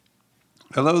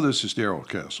Hello, this is Darrell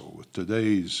Castle with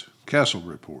today's Castle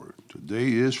Report.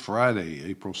 Today is Friday,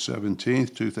 April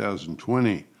 17th,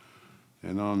 2020.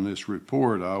 And on this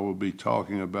report, I will be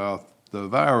talking about the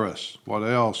virus. What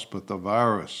else but the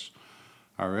virus?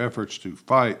 Our efforts to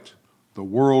fight the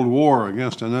world war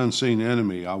against an unseen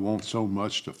enemy. I want so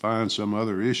much to find some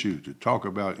other issue to talk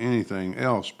about anything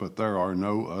else, but there are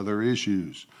no other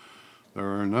issues.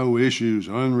 There are no issues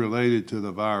unrelated to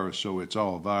the virus, so it's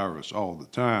all virus all the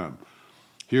time.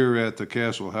 Here at the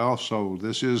Castle household,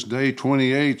 this is day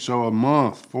 28, so a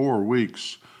month, 4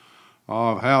 weeks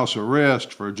of house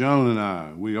arrest for Joan and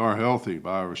I. We are healthy,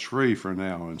 virus-free for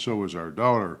now, and so is our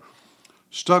daughter.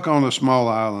 Stuck on a small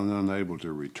island, unable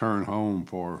to return home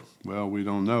for, well, we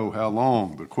don't know how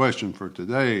long. The question for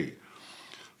today,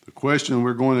 the question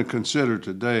we're going to consider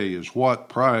today is what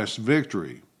price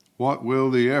victory? What will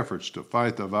the efforts to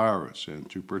fight the virus and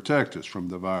to protect us from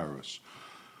the virus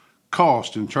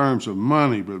cost in terms of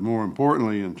money, but more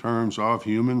importantly in terms of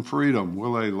human freedom?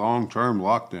 Will a long-term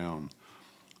lockdown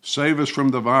save us from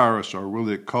the virus, or will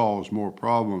it cause more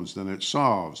problems than it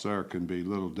solves? There can be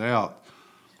little doubt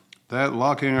that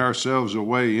locking ourselves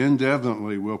away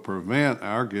indefinitely will prevent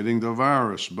our getting the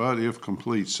virus, but if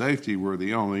complete safety were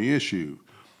the only issue,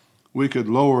 we could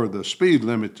lower the speed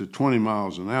limit to 20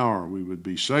 miles an hour. We would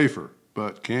be safer.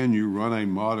 But can you run a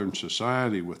modern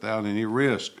society without any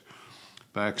risk?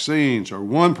 Vaccines are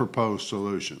one proposed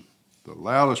solution. The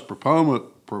loudest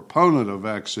proponent of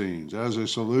vaccines as a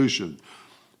solution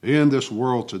in this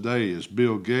world today is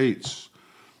Bill Gates.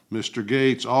 Mr.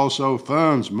 Gates also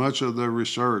funds much of the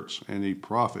research, and he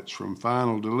profits from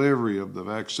final delivery of the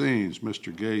vaccines.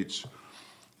 Mr. Gates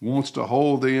wants to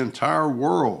hold the entire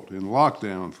world in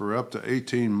lockdown for up to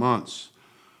 18 months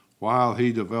while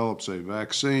he develops a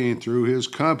vaccine through his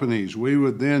companies. We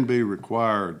would then be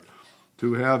required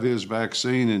to have his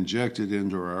vaccine injected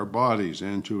into our bodies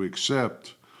and to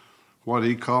accept what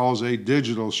he calls a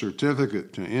digital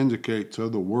certificate to indicate to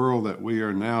the world that we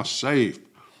are now safe.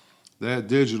 That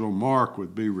digital mark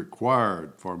would be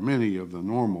required for many of the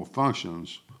normal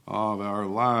functions of our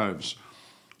lives.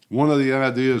 One of the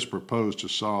ideas proposed to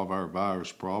solve our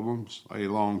virus problems, a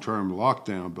long-term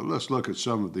lockdown, but let's look at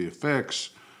some of the effects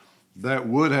that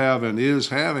would have and is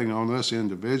having on us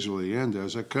individually and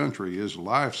as a country. Is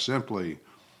life simply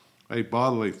a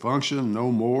bodily function, no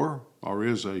more, or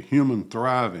is a human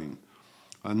thriving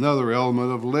another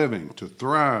element of living? To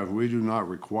thrive, do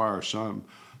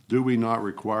we not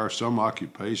require some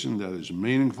occupation that is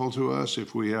meaningful to us?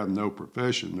 If we have no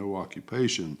profession, no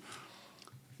occupation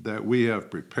that we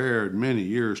have prepared many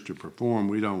years to perform,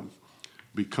 we don't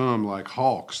become like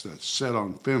hawks that sit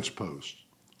on fence posts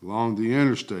along the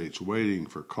interstates waiting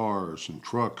for cars and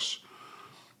trucks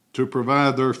to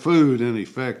provide their food. In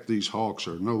effect, these hawks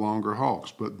are no longer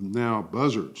hawks, but now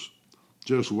buzzards,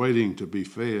 just waiting to be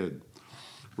fed.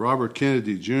 Robert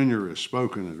Kennedy Jr. has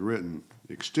spoken and written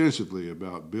extensively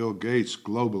about Bill Gates'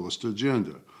 globalist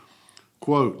agenda.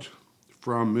 Quote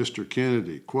from Mr.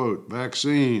 Kennedy, quote,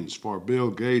 "Vaccines for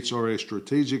Bill Gates are a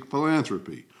strategic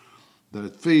philanthropy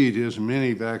that feed his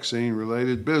many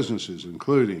vaccine-related businesses,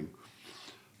 including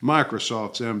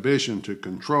Microsoft's ambition to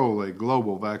control a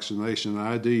global vaccination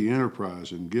ID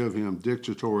enterprise and give him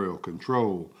dictatorial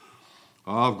control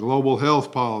of global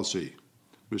health policy."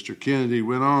 Mr. Kennedy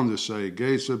went on to say,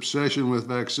 Gates' obsession with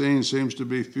vaccines seems to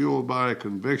be fueled by a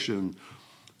conviction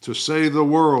to save the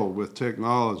world with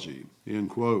technology,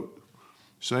 end quote.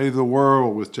 Save the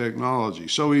world with technology.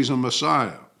 So he's a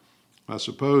messiah. I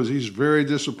suppose he's very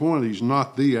disappointed he's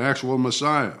not the actual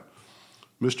messiah.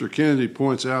 Mr. Kennedy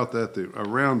points out that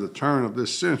around the turn of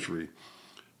this century,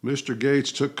 Mr.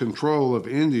 Gates took control of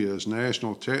India's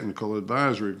National Technical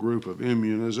Advisory Group of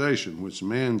Immunization, which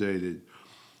mandated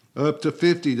up to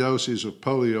 50 doses of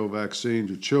polio vaccine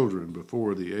to children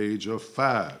before the age of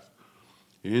 5.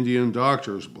 Indian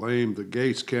doctors blamed the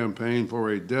Gates campaign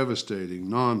for a devastating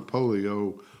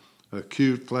non-polio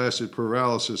acute flaccid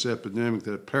paralysis epidemic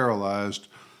that paralyzed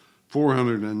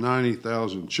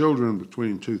 490,000 children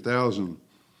between 2000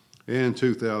 and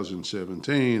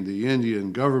 2017. The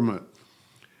Indian government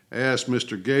asked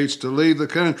Mr. Gates to leave the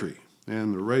country,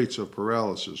 and the rates of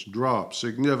paralysis dropped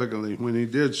significantly when he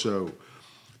did so.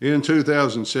 In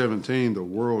 2017, the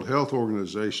World Health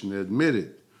Organization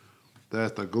admitted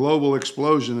that the global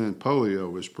explosion in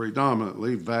polio is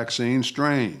predominantly vaccine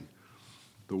strain.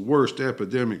 The worst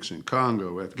epidemics in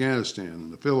Congo, Afghanistan,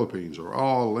 and the Philippines are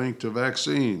all linked to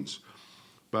vaccines.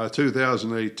 By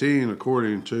 2018,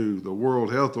 according to the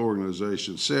World Health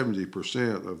Organization,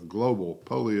 70% of global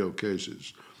polio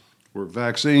cases were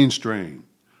vaccine strain.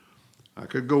 I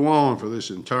could go on for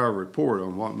this entire report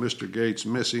on what Mr. Gates'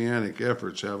 messianic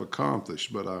efforts have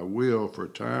accomplished, but I will, for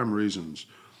time reasons,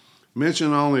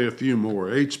 mention only a few more.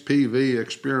 HPV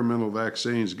experimental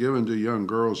vaccines given to young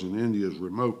girls in India's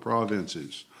remote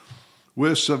provinces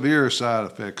with severe side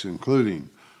effects,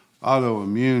 including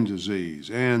autoimmune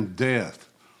disease and death.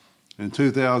 In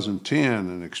 2010,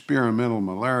 an experimental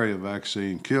malaria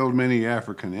vaccine killed many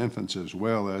African infants as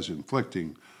well as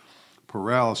inflicting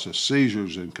paralysis,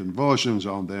 seizures, and convulsions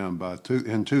on them.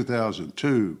 In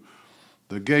 2002,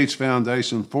 the Gates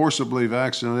Foundation forcibly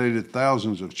vaccinated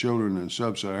thousands of children in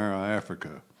sub-Saharan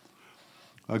Africa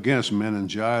against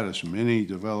meningitis. Many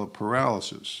developed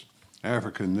paralysis.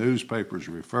 African newspapers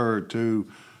referred to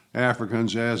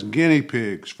Africans as guinea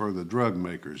pigs for the drug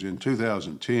makers. In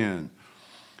 2010,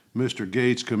 Mr.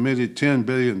 Gates committed $10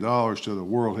 billion to the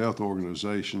World Health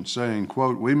Organization, saying,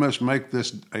 quote, "We must make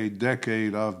this a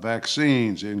decade of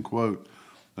vaccines," end quote.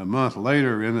 A month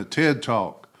later, in a TED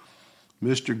Talk,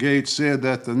 Mr. Gates said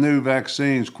that the new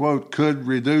vaccines, quote, "could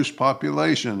reduce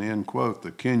population," end quote.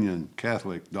 The Kenyan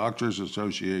Catholic Doctors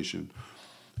Association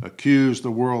accused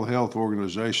the World Health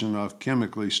Organization of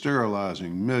chemically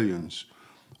sterilizing millions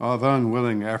of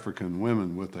unwilling African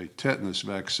women with a tetanus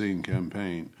vaccine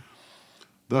campaign.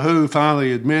 The WHO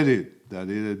finally admitted that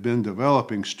it had been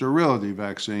developing sterility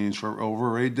vaccines for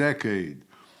over a decade.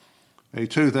 A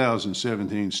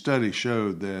 2017 study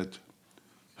showed that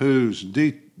WHO's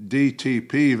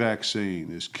DTP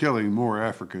vaccine is killing more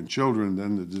African children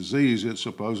than the disease it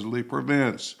supposedly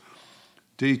prevents.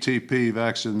 DTP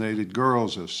vaccinated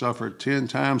girls have suffered 10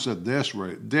 times the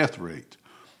death rate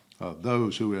of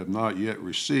those who have not yet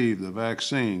received the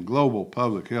vaccine. Global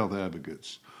public health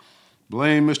advocates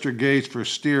blame Mr. Gates for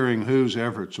steering WHO's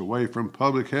efforts away from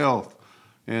public health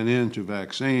and into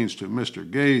vaccines. To Mr.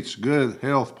 Gates, good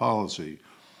health policy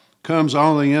comes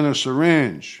only in a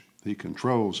syringe. He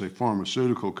controls a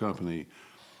pharmaceutical company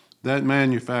that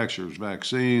manufactures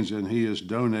vaccines, and he is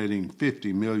donating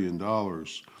 $50 million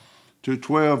to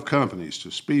 12 companies to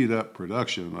speed up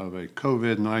production of a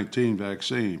COVID-19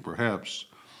 vaccine. Perhaps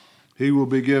he will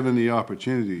be given the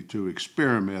opportunity to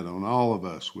experiment on all of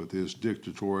us with his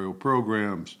dictatorial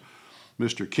programs.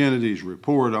 Mr. Kennedy's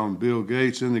report on Bill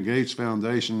Gates and the Gates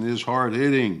Foundation is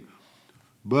hard-hitting,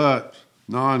 but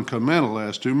non-committal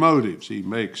as to motives. He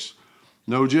makes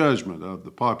no judgment of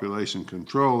the population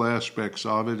control aspects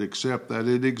of it, except that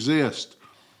it exists.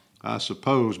 I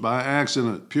suppose by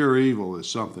accident. Pure evil is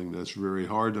something that's very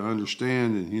hard to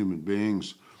understand in human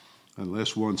beings.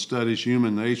 Unless one studies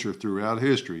human nature throughout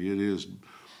history, it is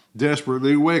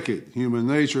desperately wicked. Human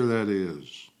nature, that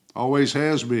is. Always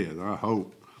has been, I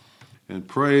hope. And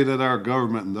pray that our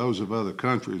government and those of other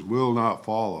countries will not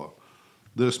follow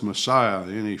this Messiah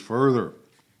any further.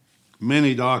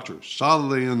 Many doctors,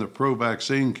 solidly in the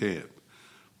pro-vaccine camp,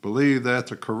 believe that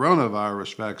the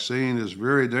coronavirus vaccine is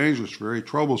very dangerous, very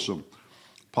troublesome.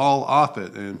 Paul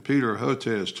Offit and Peter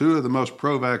Hotez, two of the most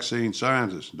pro-vaccine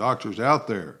scientists, doctors out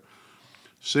there,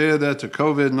 said that the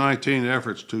COVID-19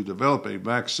 efforts to develop a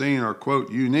vaccine are,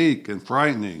 quote, unique and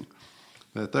frightening,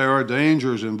 that there are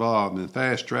dangers involved in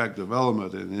fast-track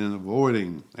development and in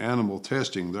avoiding animal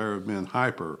testing. There have been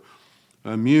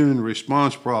hyper-immune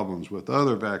response problems with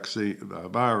other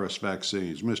virus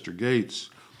vaccines. Mr.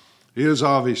 Gates is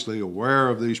obviously aware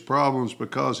of these problems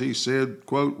because he said,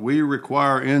 quote, "We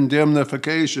require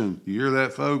indemnification." You hear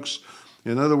that, folks?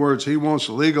 In other words, he wants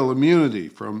legal immunity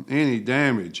from any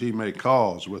damage he may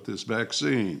cause with this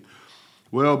vaccine.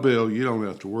 Well, Bill, you don't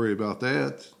have to worry about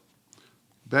that.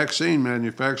 Vaccine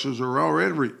manufacturers are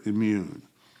already immune.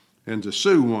 And to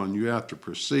sue one, you have to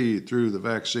proceed through the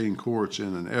vaccine courts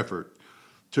in an effort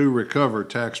to recover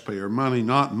taxpayer money,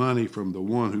 not money from the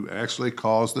one who actually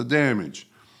caused the damage.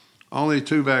 Only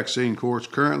 2 vaccine courts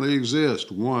currently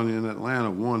exist, one in Atlanta,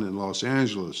 one in Los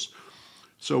Angeles.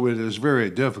 So it is very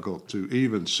difficult to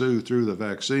even sue through the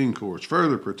vaccine courts.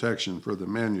 Further protection for the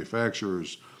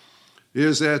manufacturers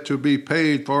is that to be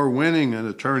paid for winning, an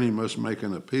attorney must make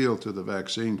an appeal to the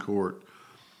vaccine court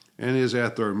and is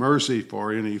at their mercy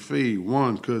for any fee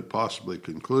one could possibly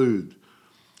conclude.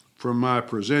 From my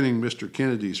presenting Mr.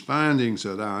 Kennedy's findings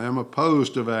that I am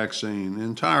opposed to vaccine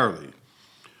entirely.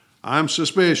 I'm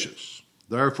suspicious,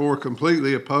 therefore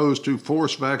completely opposed to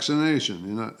forced vaccination.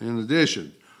 In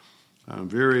addition, I'm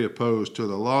very opposed to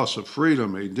the loss of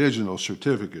freedom a digital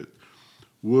certificate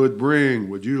would bring.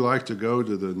 Would you like to go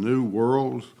to the new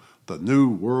world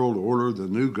order, the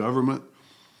new government,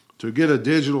 to get a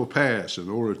digital pass in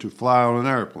order to fly on an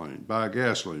airplane, buy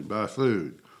gasoline, buy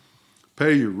food,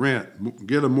 pay your rent,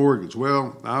 get a mortgage?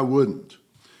 Well, I wouldn't.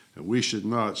 And we should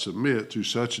not submit to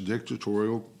such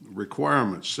dictatorial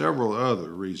requirements. Several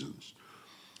other reasons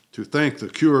To think the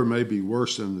cure may be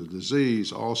worse than the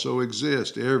disease also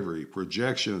exists. Every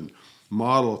projection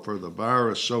model for the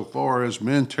virus so far has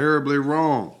been terribly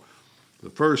wrong. The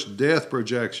first death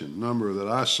projection number that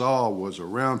I saw was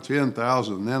around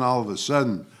 10,000, and then all of a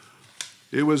sudden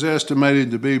it was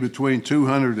estimated to be between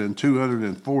 200 and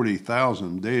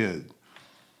 240,000 dead.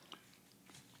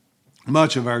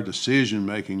 Much of our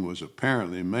decision-making was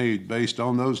apparently made based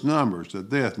on those numbers. The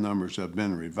death numbers have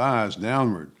been revised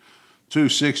downward to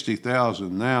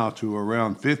 60,000 now to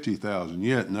around 50,000,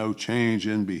 yet no change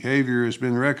in behavior has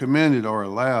been recommended or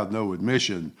allowed, no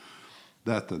admission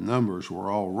that the numbers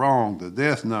were all wrong. The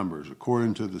death numbers,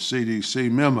 according to the CDC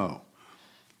memo,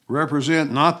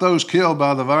 represent not those killed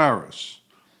by the virus,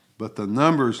 but the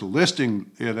numbers listing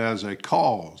it as a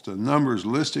cause, the numbers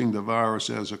listing the virus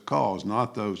as a cause,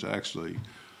 not those actually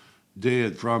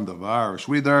dead from the virus.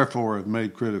 We therefore have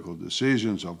made critical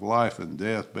decisions of life and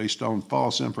death based on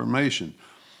false information.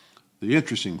 The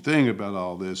interesting thing about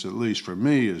all this, at least for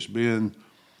me, has been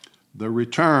the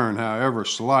return, however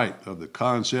slight, of the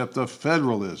concept of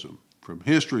federalism. From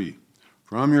history,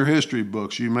 from your history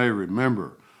books, you may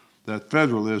remember that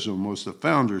federalism was the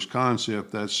founders'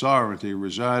 concept that sovereignty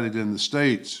resided in the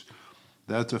states,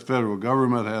 that the federal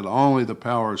government had only the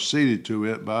powers ceded to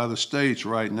it by the states.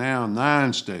 Right now,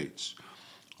 9 states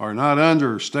are not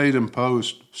under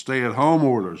state-imposed stay-at-home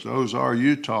orders. Those are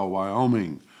Utah,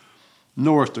 Wyoming,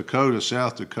 North Dakota,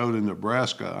 South Dakota,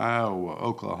 Nebraska, Iowa,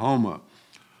 Oklahoma,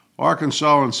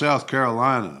 Arkansas, and South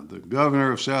Carolina. The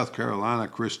governor of South Carolina,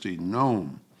 Kristi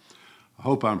Noem, I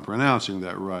hope I'm pronouncing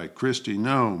that right, Kristi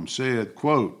Noem said,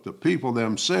 quote, "The people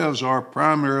themselves are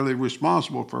primarily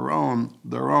responsible for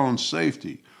their own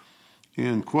safety,"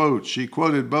 end quote. She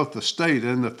quoted both the state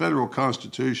and the federal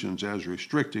constitutions as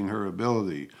restricting her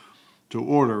ability to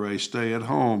order a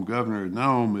stay-at-home. Governor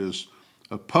Noem is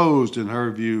opposed, in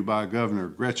her view, by Governor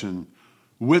Gretchen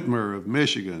Whitmer of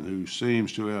Michigan, who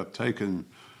seems to have taken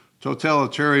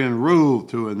totalitarian rule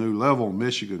to a new level.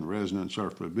 Michigan residents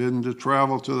are forbidden to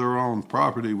travel to their own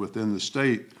property within the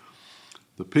state.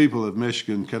 The people of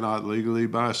Michigan cannot legally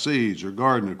buy seeds or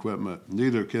garden equipment.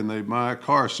 Neither can they buy a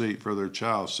car seat for their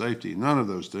child's safety. None of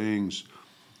those things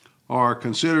are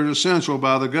considered essential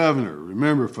by the governor.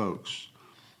 Remember, folks,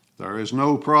 there is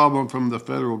no problem from the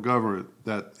federal government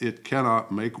that it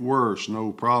cannot make worse.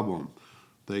 No problem.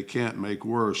 They can't make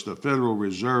worse. The Federal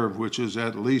Reserve, which is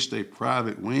at least a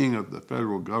private wing of the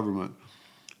federal government,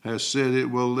 has said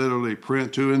it will literally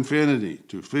print to infinity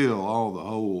to fill all the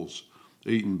holes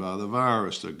eaten by the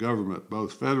virus. The government,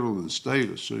 both federal and state,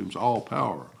 assumes all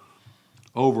power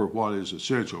over what is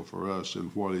essential for us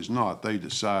and what is not. They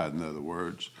decide, in other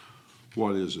words,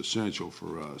 what is essential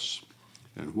for us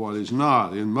and what is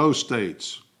not. In most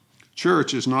states,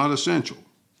 church is not essential.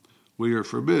 We are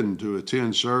forbidden to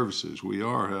attend services. We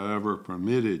are, however,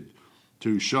 permitted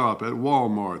to shop at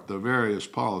Walmart. The various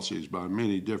policies by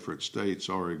many different states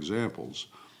are examples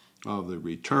of the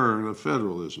return of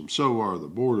federalism. So are the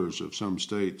borders of some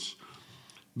states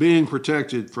being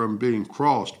protected from being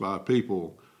crossed by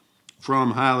people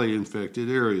from highly infected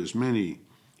areas. Many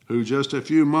who just a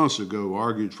few months ago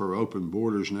argued for open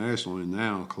borders nationally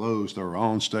now close their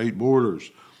own state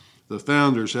borders. The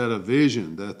founders had a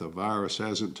vision that the virus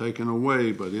hasn't taken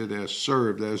away, but it has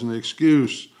served as an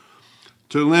excuse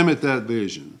to limit that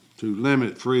vision, to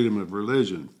limit freedom of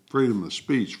religion, freedom of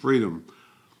speech, freedom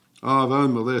of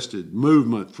unmolested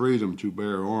movement, freedom to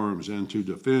bear arms, and to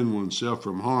defend oneself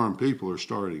from harm. People are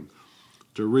starting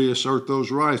to reassert those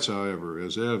rights, however,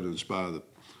 as evidenced by the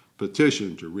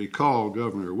petition to recall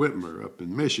Governor Whitmer up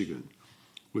in Michigan,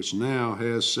 which now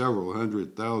has several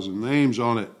 100,000 names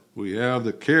on it. We have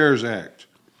the CARES Act,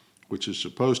 which is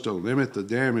supposed to limit the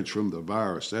damage from the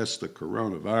virus. That's the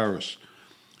coronavirus.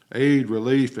 Aid,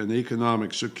 Relief, and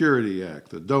Economic Security Act.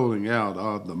 The doling out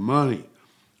of the money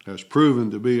has proven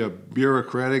to be a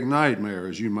bureaucratic nightmare,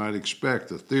 as you might expect.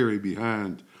 The theory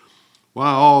behind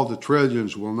why all the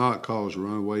trillions will not cause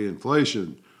runaway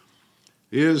inflation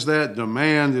is that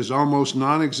demand is almost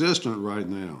non-existent right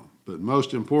now. But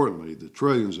most importantly, the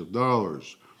trillions of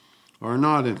dollars are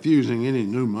not infusing any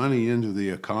new money into the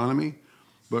economy,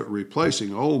 but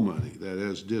replacing old money that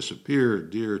has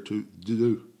disappeared due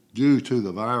to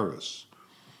the virus.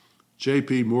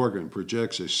 J.P. Morgan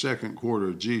projects a second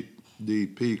quarter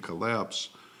GDP collapse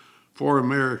for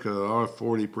America of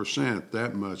 40%.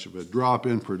 That much of a drop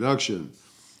in production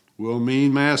will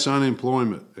mean mass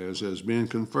unemployment, as has been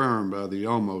confirmed by the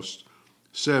almost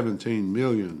 17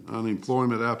 million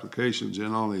unemployment applications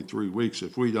in only 3 weeks.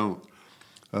 If we don't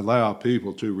allow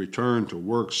people to return to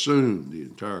work soon, the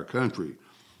entire country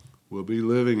will be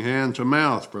living hand to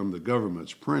mouth from the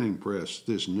government's printing press,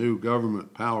 this new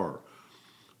government power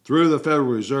through the Federal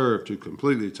Reserve to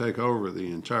completely take over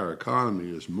the entire economy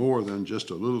is more than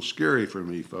just a little scary for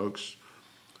me, folks.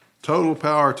 Total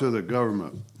power to the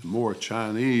government, more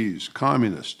Chinese,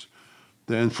 communist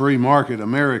than free market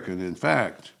American. In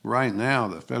fact, right now,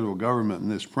 the federal government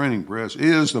and this printing press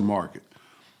is the market,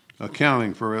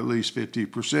 accounting for at least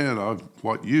 50% of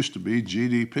what used to be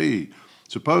GDP.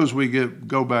 Suppose we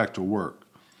go back to work.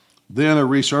 Then a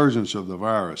resurgence of the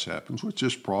virus happens, which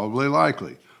is probably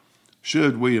likely.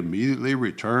 Should we immediately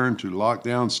return to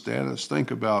lockdown status?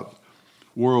 Think about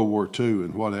World War II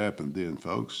and what happened then,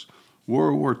 folks.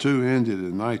 World War II ended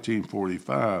in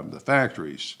 1945. The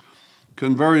factories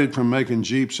converted from making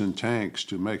jeeps and tanks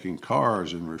to making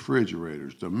cars and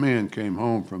refrigerators. The men came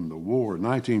home from the war.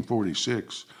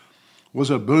 1946 was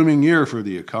a booming year for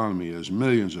the economy as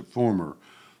millions of former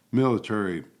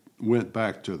military went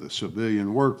back to the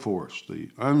civilian workforce. The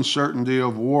uncertainty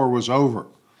of war was over.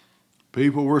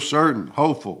 People were certain,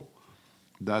 hopeful,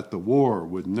 that the war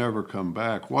would never come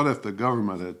back. What if the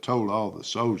government had told all the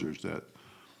soldiers that,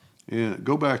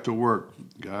 go back to work,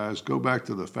 guys, go back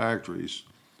to the factories,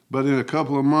 but in a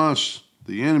couple of months,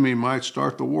 the enemy might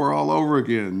start the war all over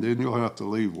again. Then you'll have to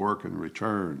leave work and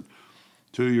return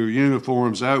to your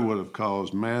uniforms. That would have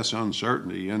caused mass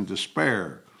uncertainty and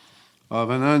despair of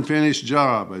an unfinished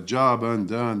job, a job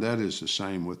undone. That is the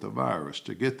same with the virus.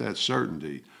 To get that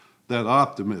certainty, that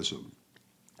optimism,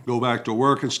 go back to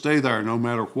work and stay there no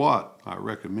matter what. I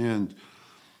recommend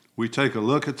we take a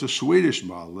look at the Swedish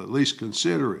model, at least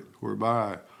consider it,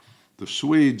 whereby the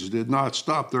Swedes did not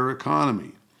stop their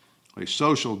economy. A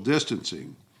social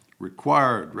distancing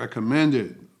required,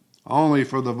 recommended only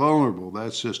for the vulnerable.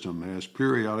 That system has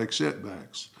periodic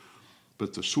setbacks.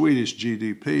 But the Swedish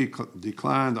GDP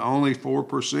declined only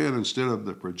 4% instead of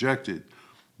the projected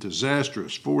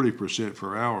disastrous 40%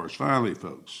 for ours. Finally,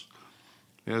 folks,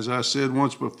 as I said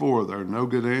once before, there are no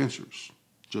good answers,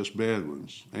 just bad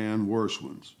ones and worse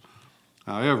ones.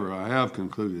 However, I have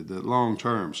concluded that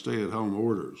long-term stay-at-home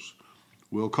orders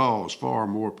will cause far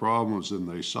more problems than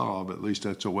they solve. At least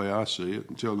that's the way I see it.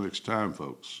 Until next time,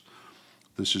 folks,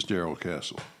 this is Darrell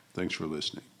Castle. Thanks for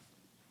listening.